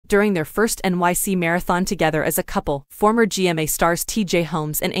during their first NYC marathon together as a couple. Former GMA stars TJ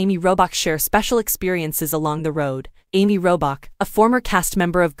Holmes and Amy Robach share special experiences along the road. Amy Robach, a former cast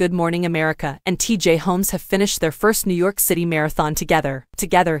member of Good Morning America, and TJ Holmes have finished their first New York City marathon together.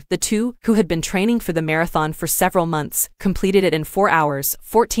 Together, the two, who had been training for the marathon for several months, completed it in 4 hours,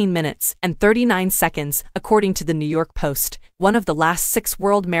 14 minutes, and 39 seconds, according to the New York Post. One of the last 6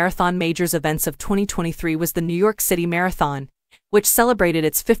 World Marathon Majors events of 2023 was the New York City Marathon, which celebrated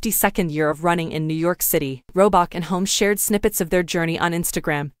its 52nd year of running in New York City. Robach and Holmes shared snippets of their journey on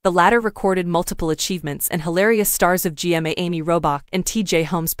Instagram. The latter recorded multiple achievements, and hilarious stars of GMA Amy Robach and TJ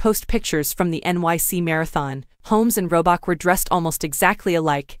Holmes post pictures from the NYC Marathon. Holmes and Robach were dressed almost exactly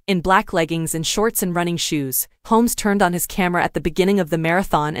alike, in black leggings and shorts and running shoes. Holmes turned on his camera at the beginning of the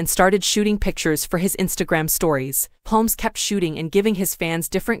marathon and started shooting pictures for his Instagram stories. Holmes kept shooting and giving his fans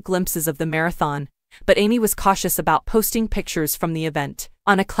different glimpses of the marathon, but Amy was cautious about posting pictures from the event.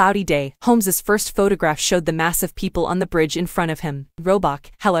 On a cloudy day, Holmes's first photograph showed the mass of people on the bridge in front of him. Robach,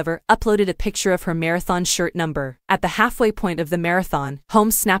 however, uploaded a picture of her marathon shirt number. At the halfway point of the marathon,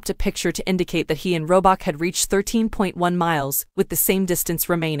 Holmes snapped a picture to indicate that he and Robach had reached 13.1 miles, with the same distance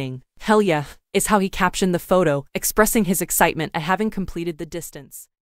remaining. "Hell yeah," is how he captioned the photo, expressing his excitement at having completed the distance.